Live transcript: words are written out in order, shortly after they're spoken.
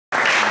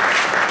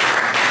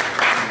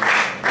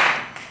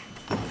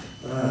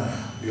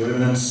Your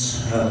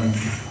Eminence,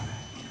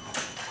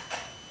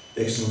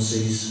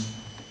 Excellencies,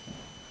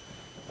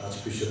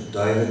 Archbishop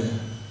David,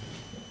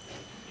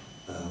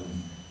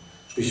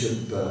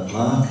 Bishop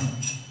Mark,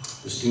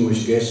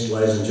 distinguished guests,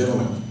 ladies and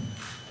gentlemen.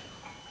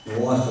 My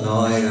wife and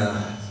I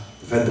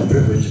have had the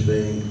privilege of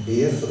being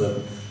here for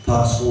the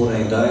past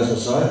 14 days or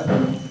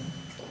so.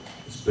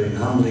 It's been a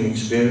humbling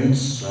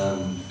experience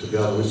to be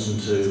able to listen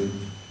to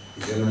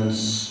His Eminence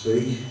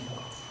speak,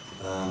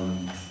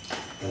 and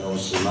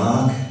obviously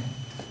Mark,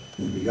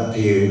 and to be up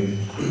here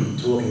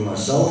talking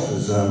myself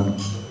as a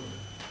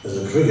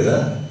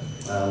cricketer,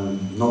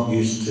 not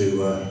used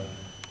to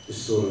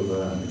this sort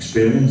of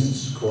experience.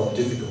 It's quite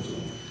difficult,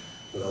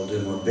 but I'll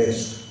do my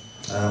best.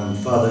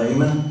 Father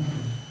Eamon,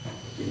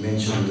 you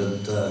mentioned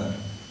that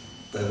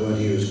they weren't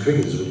here as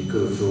cricketers, but you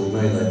could have fooled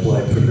me. They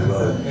played pretty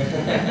well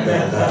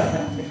that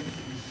day.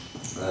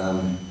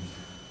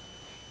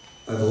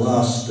 Over the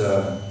last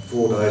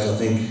 4 days, I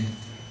think,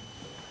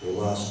 or the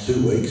last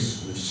 2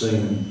 weeks, we've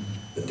seen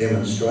a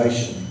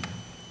demonstration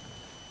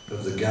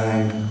of the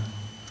game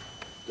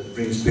that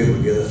brings people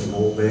together from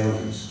all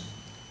boundaries.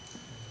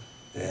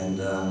 And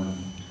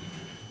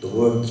the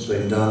work that's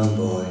been done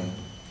by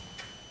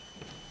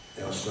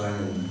our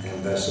Australian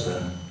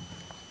Ambassador,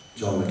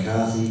 John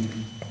McCarthy,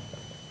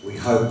 we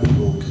hope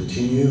will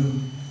continue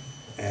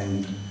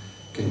and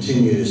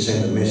continue to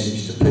send a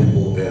message to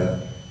people about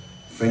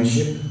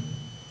friendship,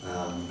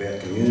 about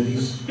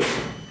communities,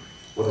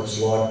 what it's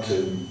like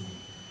to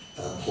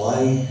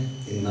play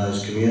in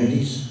those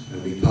communities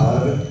and be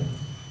part of it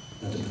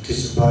and to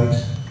participate.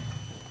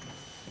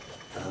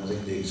 I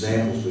think the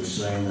examples we've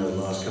seen over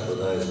the last couple of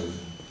days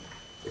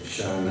have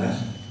shown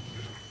that.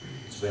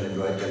 It's been a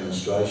great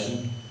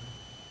demonstration.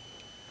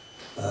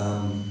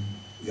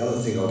 The other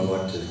thing I'd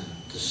like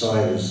to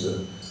say is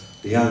that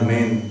the young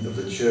men of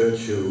the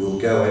church who will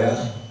go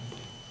out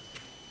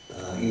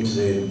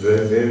into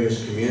their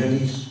various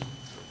communities,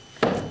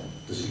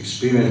 the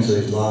experience of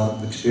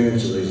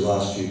these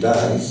last few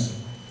days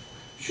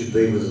should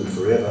be with them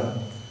forever.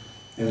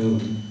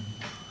 And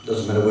it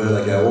doesn't matter where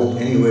they go,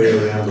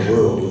 anywhere around the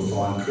world you'll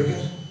find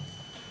cricket,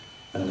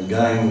 and the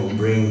game will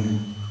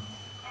bring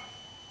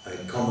a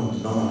common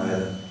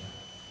denominator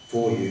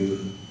for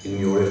you in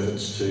your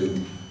efforts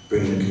to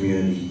bring the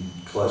community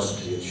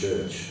closer to your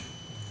church.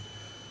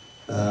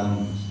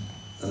 And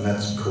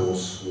that's, of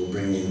course, will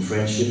bring in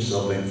friendships.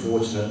 I've been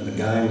fortunate in the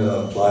game that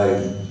I've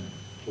played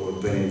or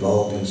have been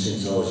involved in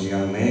since I was a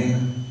young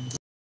man.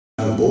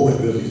 Young boy,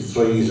 really,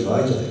 3 years of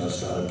age I think I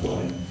started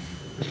playing.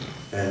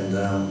 And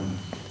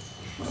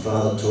my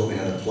father taught me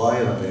how to play,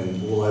 and I've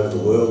been all over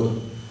the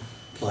world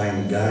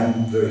playing the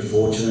game. Very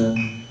fortunate,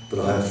 but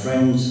I have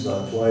friends that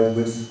I've played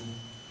with,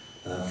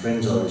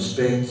 friends I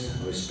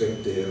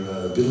respect their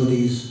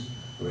abilities,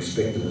 I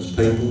respect them as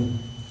people,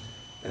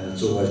 and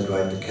it's always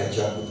great to catch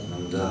up with them.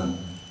 And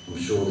I'm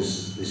sure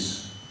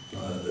this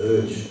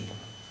urge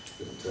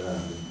that,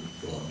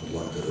 well, I'd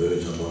like to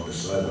urge, I'd like to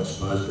say it, I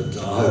suppose, but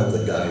I hope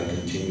the game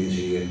continues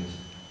here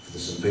for the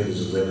St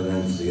Peter's of Lebanon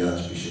and for the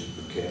Archbishop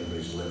of Callen.